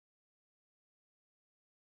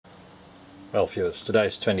Well viewers, today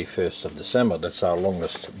is 21st of December, that's our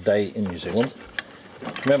longest day in New Zealand.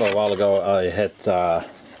 Remember a while ago I had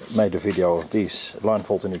made a video of these line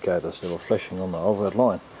fault indicators that were flashing on the overhead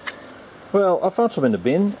line. Well, I found some in the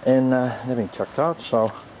bin and they've been chucked out,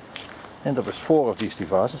 so I ended up with 4 of these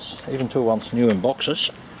devices, even 2 ones new in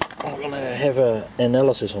boxes. I'm going to have an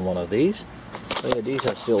analysis on one of these. So yeah, these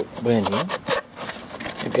are still brand new.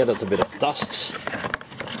 You get at a bit of dust.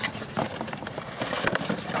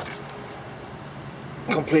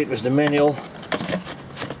 Complete with the manual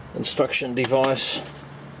instruction device.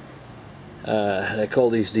 They call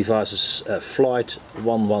these devices Flight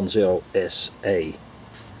 110SA.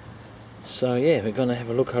 So yeah, we're gonna have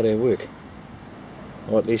a look how they work,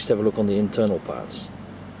 or at least have a look on the internal parts.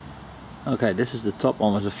 Okay, this is the top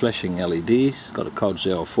one with the flashing LEDs. Got a code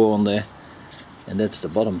 04 on there, and that's the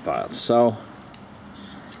bottom part. So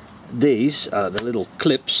these are the little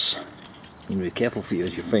clips. You need to be careful for your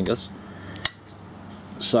fingers.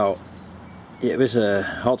 So yeah, with a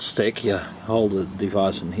hot stick you hold the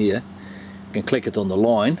device in here, you can click it on the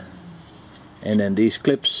line, and then these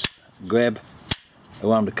clips grab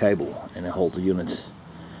around the cable and then hold the unit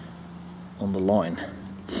on the line.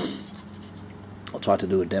 I'll try to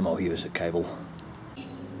do a demo here with a cable. Here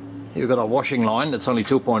we've got a washing line that's only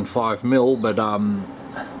 2.5 mil, but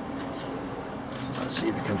let's see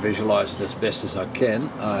if we can visualize it as best as I can.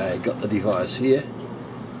 I got the device here,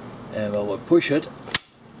 and when we push it,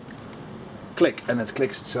 click, and it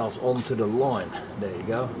clicks itself onto the line. There you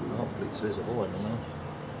go. Hopefully it's visible, I don't know.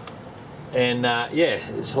 And yeah,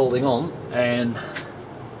 it's holding on, and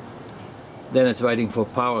then it's waiting for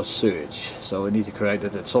power surge. So we need to create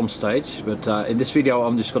it at some stage, but in this video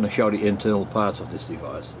I'm just going to show the internal parts of this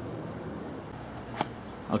device.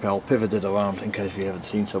 Okay, I'll pivot it around in case you haven't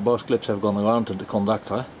seen. So both clips have gone around to the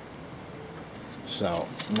conductor. So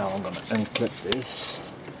now I'm going to unclip this.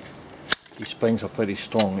 These springs are pretty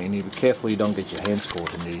strong. You need to be careful you don't get your hands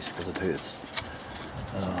caught in these because it hurts.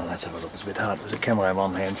 Let's have a look. It's a bit hard with the camera in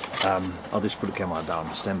one hand. I'll just put the camera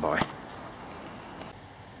down. Stand by.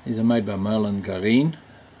 These are made by Merlin Gerin,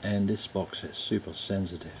 and this box is super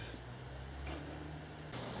sensitive.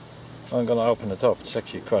 I'm going to open it up. It's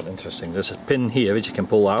actually quite interesting. There's a pin here which you can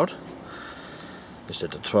pull out. Just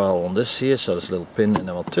did the trial on this here, so there's a little pin, and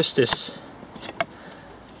then we'll twist this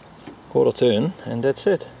quarter turn, and that's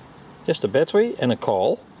it. Just a battery and a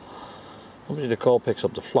coil. Obviously the coil picks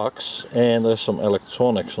up the flux, and there's some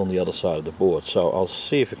electronics on the other side of the board, so I'll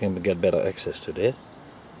see if we can get better access to that.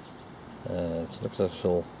 It looks like it's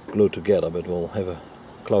all glued together, but we'll have a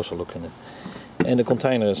closer look in it. And the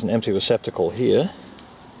container is an empty receptacle here.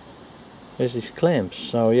 There's these clamps,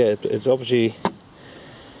 so yeah, it's obviously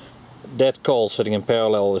that coil sitting in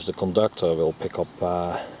parallel with the conductor will pick up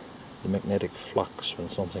the magnetic flux when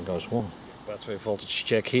something goes wrong. Battery voltage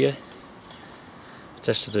check here.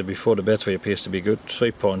 Tested it before. The battery appears to be good,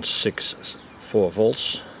 3.64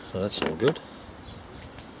 volts, so that's all good.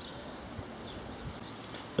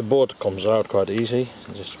 The board comes out quite easy,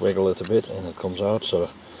 just wiggle it a bit and it comes out, so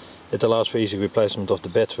it allows for easy replacement of the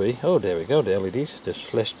battery. Oh, there we go, the LEDs just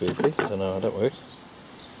flashed briefly. I don't know how that worked.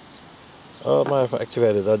 Oh, it might have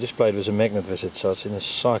activated. I just played with a magnet with it, so it's in a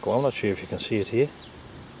cycle. I'm not sure if you can see it here.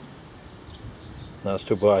 Now it's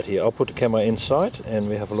too bright here. I'll put the camera inside and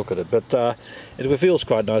we have a look at it. But it reveals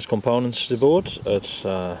quite nice components, the board. It's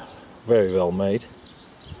very well made.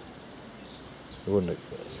 You wouldn't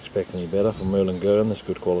expect any better from Merlin Gerin. It's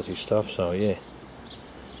good quality stuff, so yeah.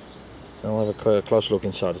 I'll have a close look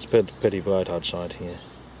inside. It's pretty bright outside here.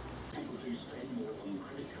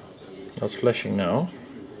 It's flashing now.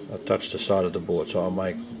 I touched the side of the board, so I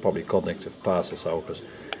might probably connect if passes out, because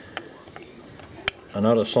I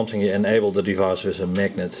know there's something you enable the device with a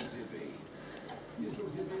magnet.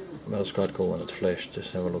 That's quite cool when it flashed.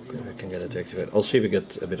 Just have a look if we can get it activated. I'll see if we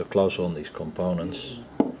get a bit closer on these components.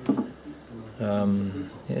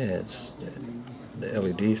 Yeah, the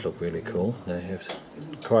LEDs look really cool. They have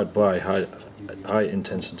quite bright, high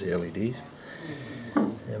intensity LEDs.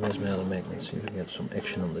 And where's my other magnet? See if we can get some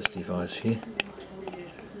action on this device here.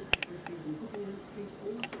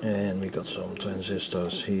 And we got some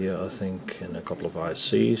transistors here, I think, and a couple of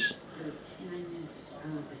ICs.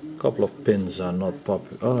 A couple of pins are not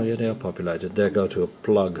popular. Oh yeah, they are populated. They go to a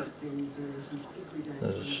plug.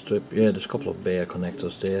 There's a strip. Yeah, there's a couple of bare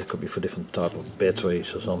connectors there. Could be for different type of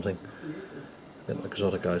batteries or something. Get an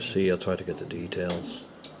exotic IC. I'll try to get the details.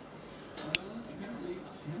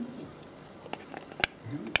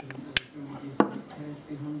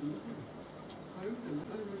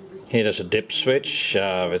 Here there's a dip switch,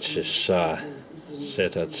 which is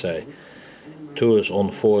set at say 2 is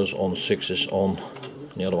on, 4 is on, 6 is on,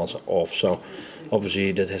 and the other ones are off. So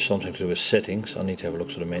Obviously that has something to do with settings. I need to have a look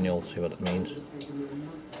to the manual, see what it means.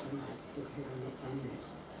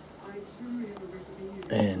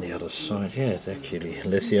 And the other side, yeah, it's actually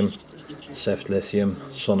lithium, soft lithium,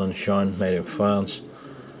 sun and shine, made in France.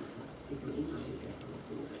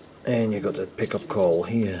 And you got that pickup coil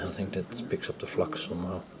here, I think that picks up the flux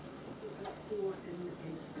somehow.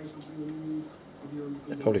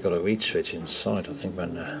 They probably got a reed switch inside, I think,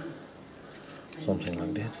 when something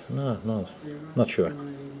like that. No, not sure.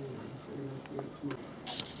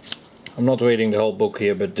 I'm not reading the whole book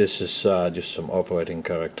here, but this is just some operating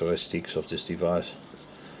characteristics of this device.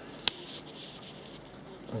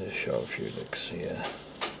 I'll just show a few licks here.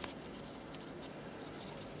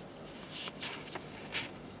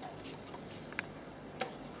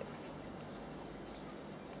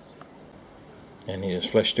 And here's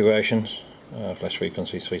flash durations, flash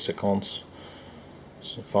frequency 3 seconds,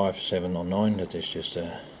 so 5, 7 or 9, that is just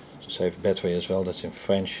to save battery as well, that's in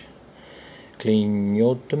French.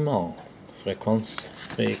 Clignotement,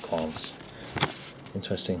 fréquence.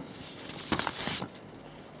 Interesting.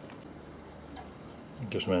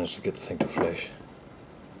 Just managed to get the thing to flash.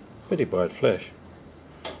 Pretty bright flash.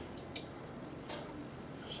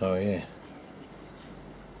 So yeah.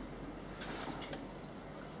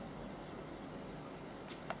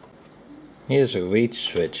 Here's a reed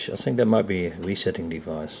switch. I think that might be a resetting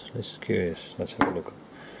device. This is curious. Let's have a look.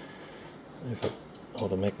 If I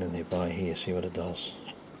hold a magnet nearby here, see what it does.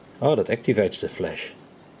 Oh, that activates the flash.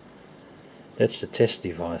 That's the test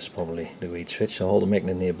device, probably, the reed switch. So hold a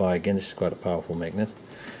magnet nearby. Again, this is quite a powerful magnet.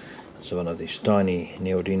 It's one of these tiny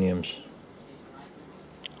neodymiums.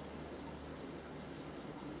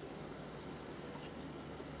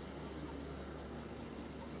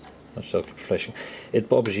 I'm still flashing.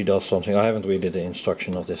 It obviously does something. I haven't read the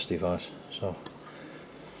instruction of this device, so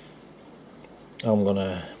I'm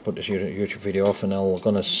gonna put this YouTube video off and I'm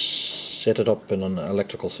gonna set it up in an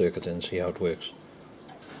electrical circuit and see how it works.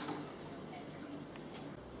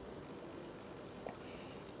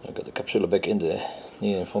 I've got the capsule back in there,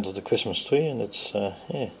 here in front of the Christmas tree, and it's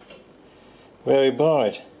yeah, very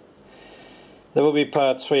bright. There will be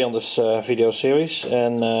part 3 on this video series,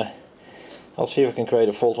 and I'll see if I can create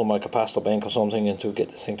a fault on my capacitor bank or something and to get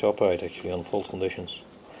this thing to operate actually on fault conditions.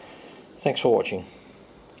 Thanks for watching.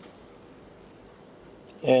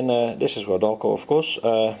 And this is Rodolfo, of course.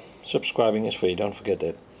 Subscribing is free, don't forget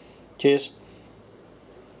that. Cheers.